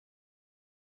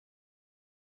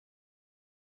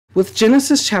with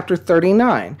Genesis chapter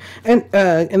 39 and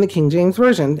in the King James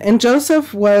Version. And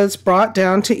Joseph was brought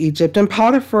down to Egypt, and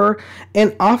Potiphar,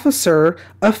 an officer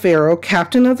of Pharaoh,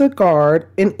 captain of the guard,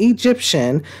 an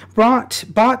Egyptian,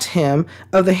 bought him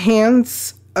of the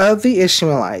hands of the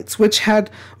Ishmaelites, which had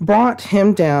brought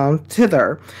him down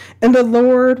thither. And the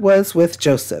Lord was with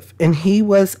Joseph, and he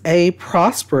was a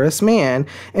prosperous man,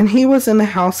 and he was in the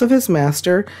house of his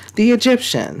master, the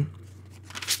Egyptian.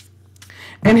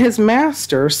 And his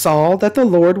master saw that the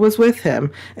Lord was with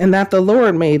him, and that the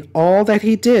Lord made all that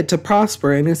he did to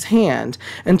prosper in his hand.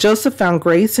 And Joseph found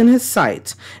grace in his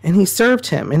sight, and he served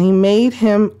him, and he made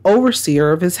him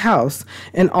overseer of his house,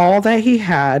 and all that he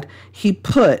had he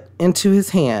put into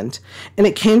his hand. And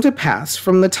it came to pass,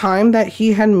 from the time that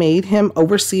he had made him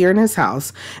overseer in his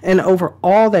house, and over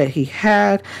all that he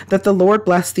had, that the Lord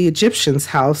blessed the Egyptian's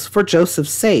house for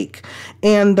Joseph's sake.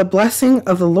 And the blessing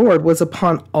of the Lord was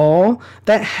upon all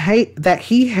that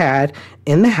he had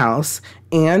in the house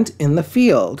and in the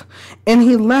field. And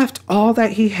he left all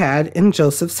that he had in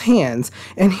Joseph's hands,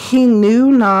 and he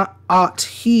knew not aught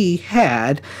he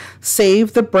had,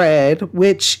 save the bread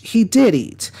which he did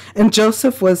eat. And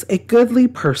Joseph was a goodly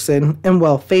person and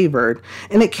well favored.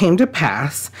 And it came to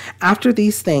pass, after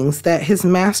these things, that his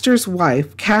master's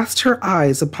wife cast her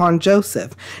eyes upon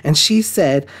Joseph, and she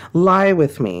said, Lie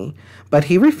with me. But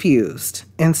he refused,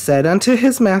 and said unto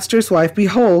his master's wife,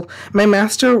 Behold, my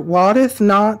master wotteth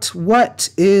not what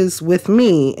is with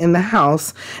me in the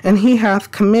house, and he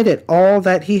hath committed all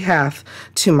that he hath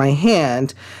to my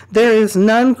hand. There is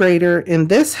none greater in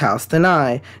this house than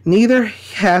I, neither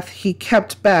hath he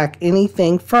kept back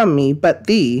anything from me but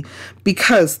thee,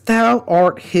 because thou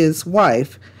art his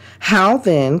wife. How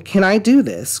then can I do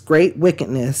this great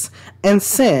wickedness and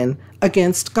sin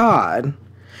against God?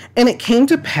 And it came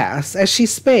to pass, as she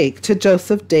spake to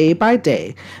Joseph day by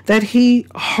day, that he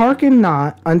hearkened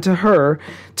not unto her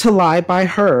to lie by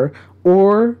her,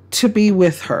 or to be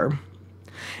with her.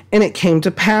 And it came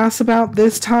to pass about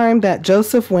this time that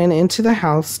Joseph went into the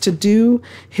house to do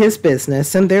his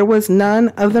business, and there was none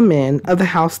of the men of the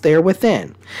house there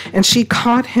within. And she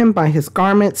caught him by his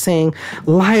garment, saying,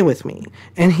 Lie with me.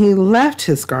 And he left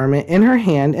his garment in her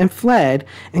hand and fled,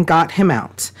 and got him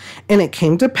out. And it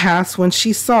came to pass, when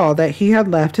she saw that he had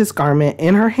left his garment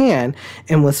in her hand,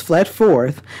 and was fled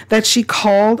forth, that she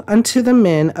called unto the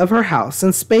men of her house,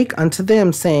 and spake unto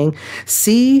them, saying,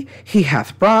 See, he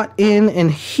hath brought in an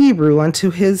Hebrew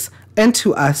unto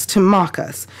us to mock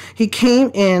us. He came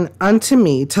in unto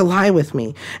me to lie with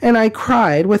me, and I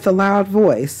cried with a loud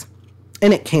voice.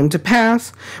 And it came to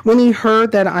pass, when he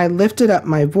heard that I lifted up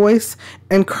my voice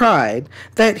and cried,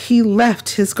 that he left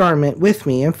his garment with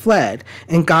me and fled,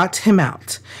 and got him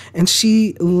out. And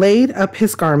she laid up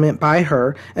his garment by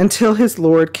her until his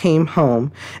Lord came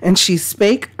home. And she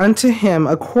spake unto him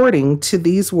according to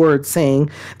these words, saying,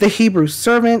 The Hebrew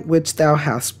servant which thou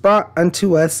hast brought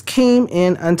unto us came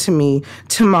in unto me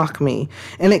to mock me.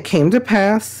 And it came to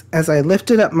pass, as I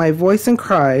lifted up my voice and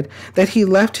cried, that he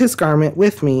left his garment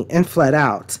with me and fled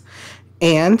out.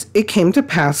 And it came to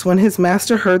pass, when his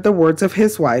master heard the words of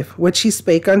his wife, which he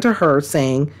spake unto her,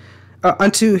 saying,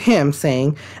 unto him,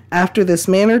 saying, After this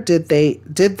manner did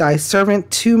thy servant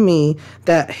to me,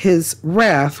 that his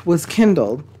wrath was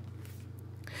kindled.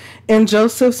 And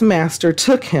Joseph's master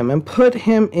took him and put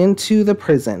him into the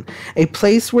prison, a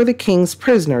place where the king's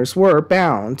prisoners were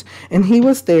bound, and he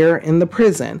was there in the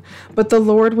prison. But the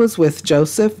Lord was with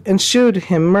Joseph, and shewed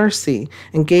him mercy,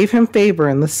 and gave him favor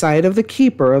in the sight of the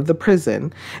keeper of the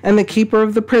prison. And the keeper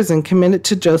of the prison committed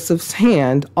to Joseph's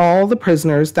hand all the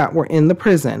prisoners that were in the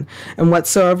prison, and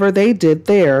whatsoever they did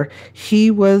there, he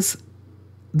was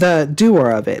the doer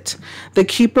of it. The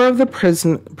keeper of the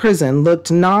prison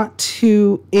looked not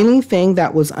to anything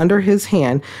that was under his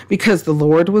hand, because the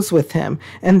Lord was with him,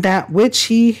 and that which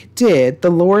he did, the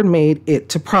Lord made it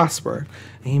to prosper.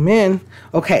 Amen.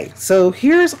 Okay, so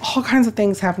here's all kinds of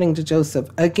things happening to Joseph.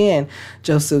 Again,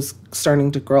 Joseph's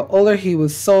starting to grow older. He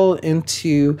was sold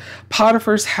into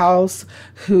Potiphar's house,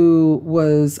 who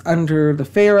was under the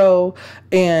Pharaoh,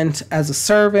 and as a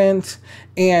servant,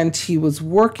 and he was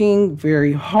working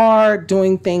very hard,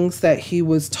 doing things that he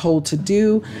was told to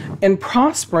do, and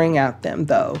prospering at them,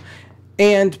 though.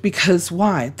 And because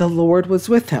why? The Lord was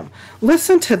with him.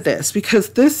 Listen to this, because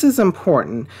this is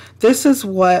important. This is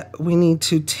what we need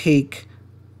to take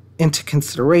into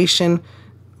consideration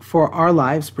for our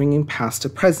lives, bringing past to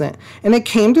present. And it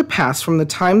came to pass, from the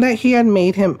time that he had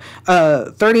made him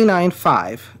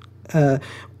 39:5. And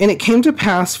it came to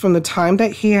pass from the time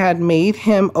that he had made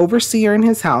him overseer in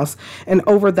his house and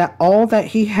over that all that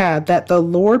he had, that the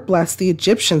Lord blessed the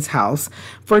Egyptian's house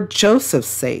for Joseph's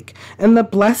sake. And the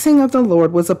blessing of the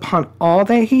Lord was upon all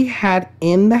that he had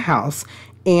in the house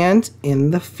and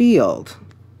in the field.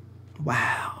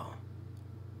 Wow.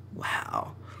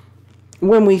 Wow.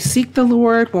 When we seek the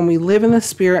Lord, when we live in the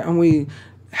Spirit, and we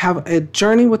have a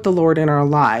journey with the Lord in our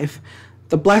life,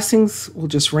 the blessings will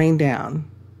just rain down.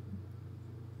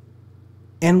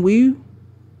 And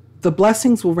the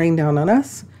blessings will rain down on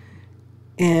us,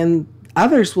 and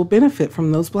others will benefit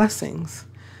from those blessings.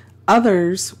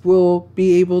 Others will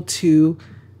be able to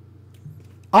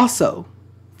also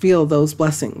feel those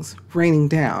blessings raining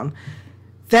down.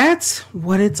 That's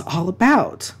what it's all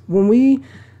about. When we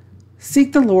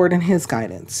seek the Lord and his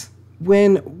guidance,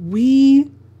 when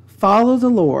we follow the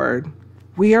Lord,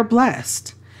 we are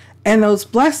blessed. And those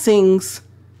blessings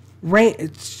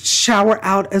shower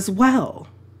out as well.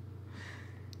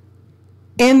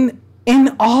 In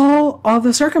all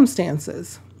the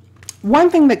circumstances.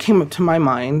 One thing that came up to my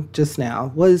mind just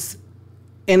now was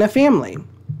in a family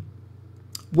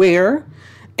where,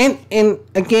 and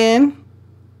again,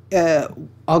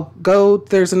 I'll go,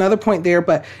 there's another point there,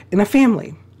 but in a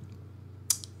family,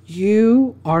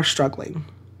 you are struggling.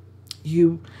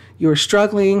 You're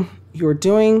struggling. You're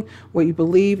doing what you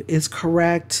believe is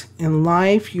correct in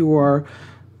life. You are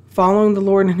following the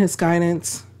Lord and his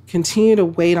guidance. Continue to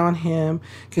wait on him.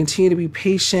 Continue to be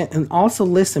patient and also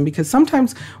listen, because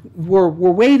sometimes we're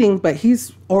waiting, but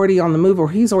he's already on the move, or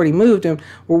he's already moved, and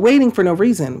we're waiting for no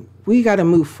reason. We got to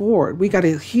move forward. We got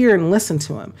to hear and listen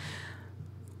to him.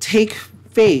 Take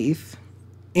faith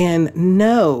and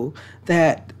know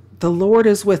that the Lord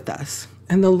is with us,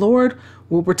 and the Lord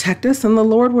will protect us, and the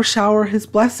Lord will shower his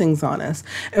blessings on us.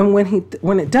 And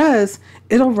when it does,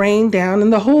 it'll rain down,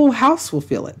 and the whole house will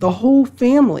feel it. The whole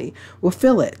family will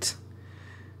feel it.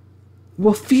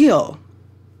 Will feel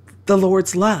the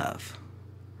Lord's love,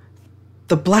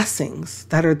 the blessings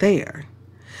that are there.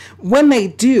 When they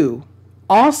do,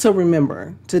 also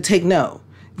remember to take note.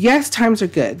 Yes, times are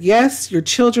good. Yes, your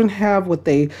children have what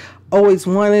they always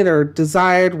wanted or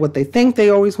desired, what they think they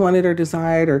always wanted or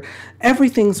desired, or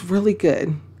everything's really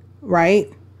good, right?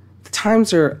 The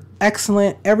times are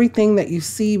excellent. Everything that you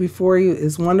see before you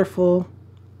is wonderful.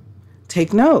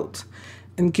 Take note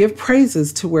and give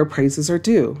praises to where praises are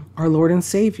due, our Lord and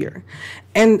Savior.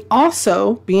 And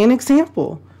also be an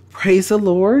example. Praise the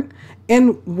Lord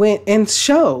and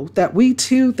show that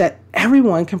that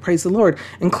everyone can praise the Lord,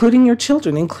 including your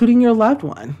children, including your loved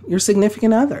one, your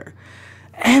significant other.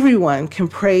 Everyone can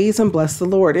praise and bless the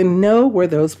Lord and know where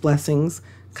those blessings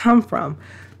come from.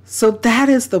 So that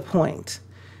is the point.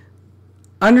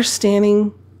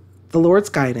 Understanding the Lord's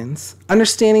guidance,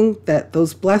 understanding that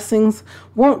those blessings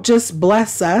won't just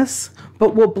bless us,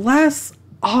 but will bless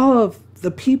all of the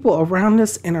people around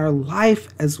us in our life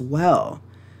as well.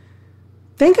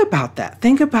 Think about that.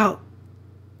 Think about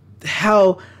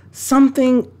how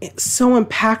something so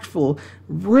impactful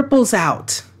ripples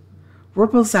out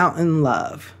in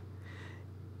love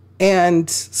and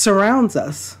surrounds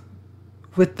us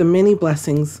with the many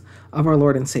blessings of our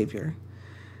Lord and Savior.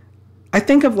 I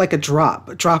think of like a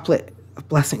droplet of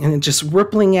blessing, and it just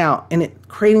rippling out, and it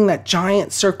creating that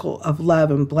giant circle of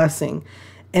love and blessing,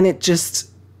 and it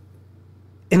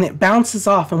bounces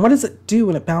off. And what does it do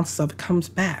when it bounces off? It comes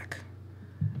back.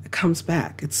 It comes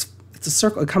back. It's a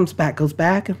circle. It comes back, goes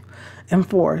back and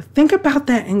forth. Think about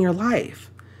that in your life.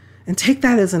 And take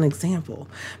that as an example.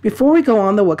 Before we go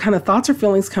on, though, what kind of thoughts or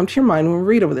feelings come to your mind when we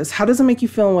read over this? How does it make you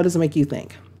feel, and what does it make you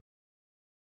think?